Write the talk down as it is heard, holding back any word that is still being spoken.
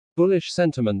Bullish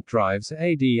sentiment drives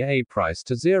ADA price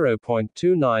to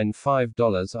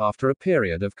 $0.295 after a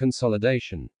period of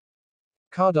consolidation.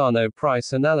 Cardano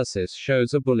price analysis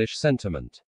shows a bullish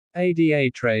sentiment.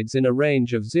 ADA trades in a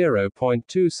range of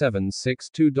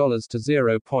 $0.2762 to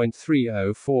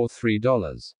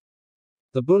 $0.3043.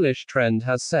 The bullish trend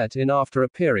has set in after a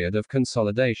period of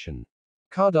consolidation.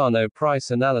 Cardano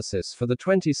price analysis for the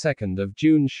 22nd of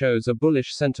June shows a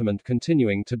bullish sentiment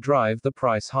continuing to drive the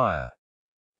price higher.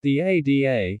 The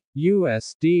ADA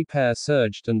USD pair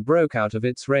surged and broke out of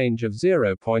its range of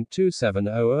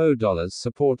 $0.2700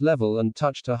 support level and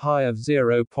touched a high of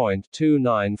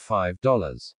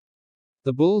 $0.295.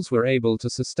 The bulls were able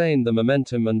to sustain the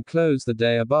momentum and close the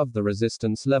day above the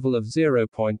resistance level of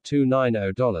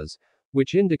 $0.290,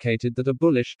 which indicated that a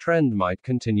bullish trend might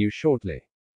continue shortly.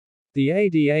 The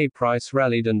ADA price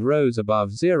rallied and rose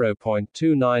above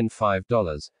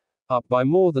 $0.295, up by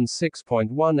more than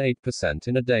 6.18%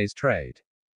 in a day's trade.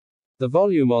 The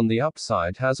volume on the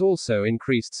upside has also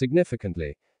increased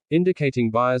significantly,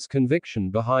 indicating buyers'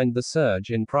 conviction behind the surge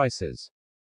in prices.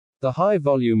 The high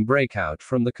volume breakout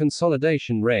from the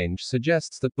consolidation range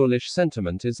suggests that bullish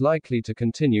sentiment is likely to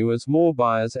continue as more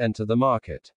buyers enter the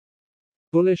market.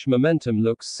 Bullish momentum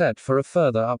looks set for a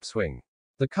further upswing.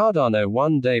 The Cardano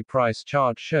one-day price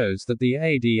chart shows that the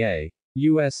ADA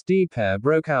USD pair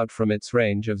broke out from its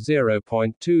range of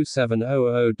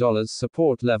 $0.2700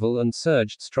 support level and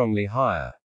surged strongly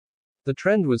higher. The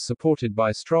trend was supported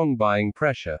by strong buying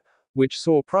pressure, which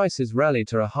saw prices rally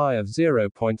to a high of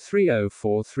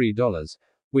 $0.3043,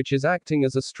 which is acting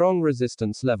as a strong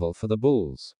resistance level for the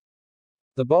bulls.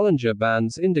 The Bollinger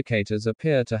Band's indicators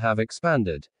appear to have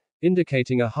expanded,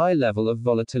 indicating a high level of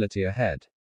volatility ahead.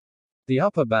 The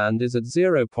upper band is at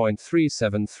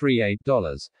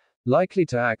 $0.3738, likely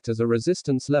to act as a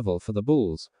resistance level for the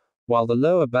bulls, while the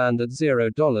lower band at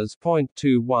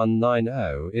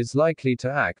 $0.2190 is likely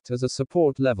to act as a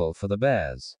support level for the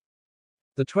bears.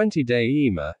 The 20-day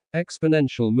EMA,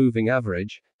 exponential moving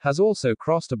average, has also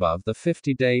crossed above the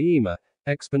 50-day EMA,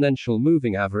 exponential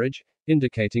moving average,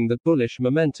 indicating that bullish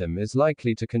momentum is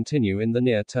likely to continue in the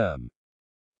near term.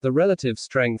 The Relative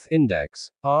Strength Index,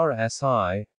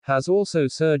 RSI, has also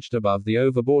surged above the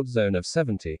overbought zone of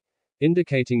 70,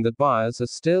 indicating that buyers are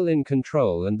still in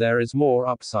control and there is more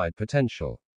upside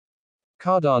potential.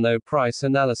 Cardano price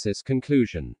analysis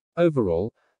conclusion.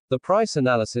 Overall, the price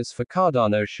analysis for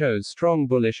Cardano shows strong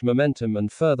bullish momentum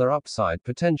and further upside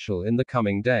potential in the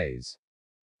coming days.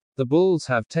 The bulls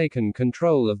have taken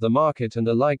control of the market and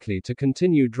are likely to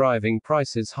continue driving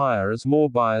prices higher as more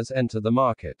buyers enter the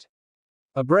market.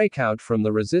 A breakout from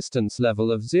the resistance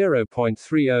level of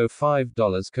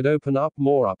 $0.305 could open up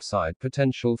more upside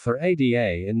potential for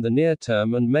ADA in the near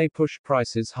term and may push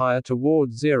prices higher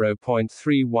toward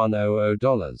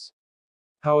 $0.3100.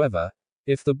 However,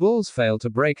 if the bulls fail to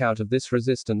break out of this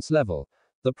resistance level,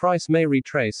 the price may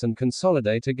retrace and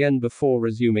consolidate again before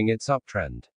resuming its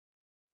uptrend.